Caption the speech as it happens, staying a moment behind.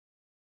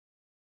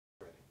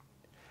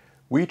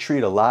We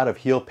treat a lot of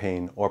heel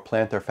pain or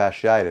plantar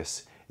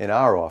fasciitis in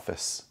our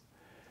office.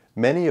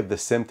 Many of the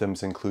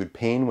symptoms include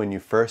pain when you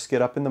first get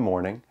up in the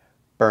morning,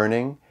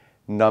 burning,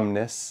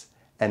 numbness,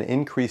 and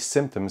increased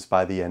symptoms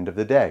by the end of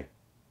the day.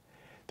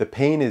 The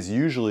pain is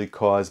usually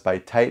caused by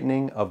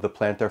tightening of the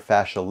plantar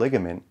fascia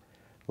ligament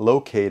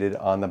located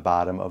on the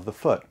bottom of the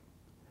foot.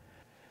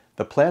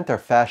 The plantar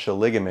fascia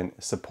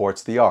ligament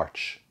supports the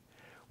arch.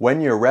 When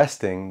you're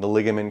resting, the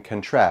ligament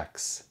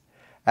contracts.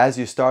 As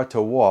you start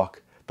to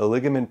walk, the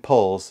ligament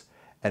pulls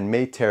and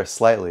may tear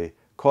slightly,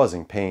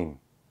 causing pain.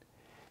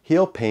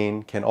 Heel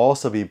pain can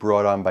also be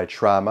brought on by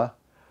trauma,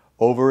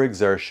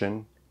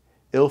 overexertion,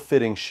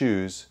 ill-fitting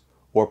shoes,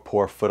 or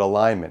poor foot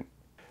alignment.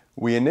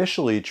 We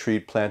initially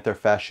treat plantar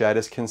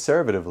fasciitis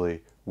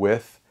conservatively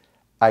with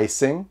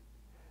icing,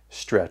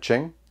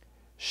 stretching,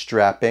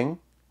 strapping,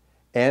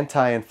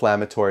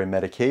 anti-inflammatory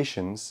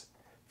medications,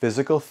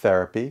 physical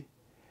therapy,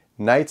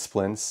 night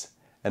splints,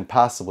 and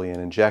possibly an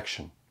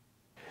injection.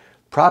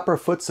 Proper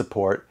foot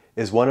support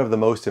is one of the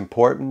most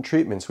important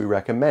treatments we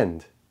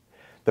recommend.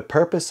 The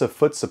purpose of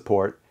foot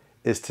support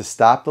is to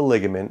stop the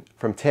ligament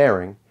from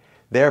tearing,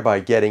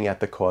 thereby getting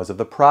at the cause of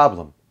the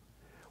problem.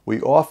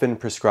 We often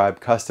prescribe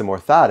custom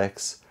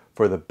orthotics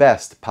for the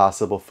best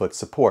possible foot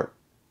support.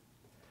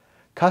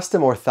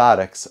 Custom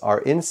orthotics are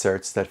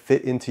inserts that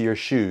fit into your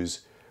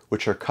shoes,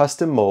 which are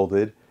custom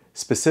molded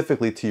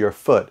specifically to your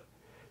foot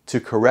to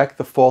correct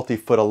the faulty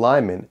foot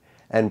alignment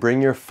and bring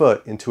your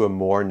foot into a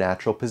more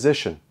natural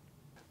position.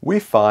 We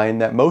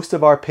find that most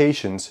of our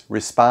patients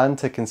respond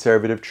to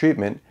conservative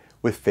treatment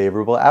with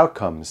favorable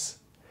outcomes.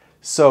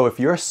 So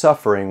if you're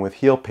suffering with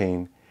heel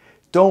pain,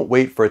 don't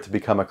wait for it to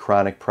become a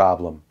chronic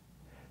problem.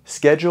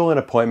 Schedule an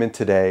appointment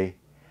today,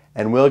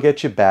 and we'll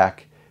get you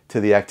back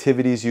to the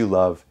activities you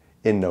love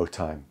in no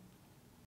time.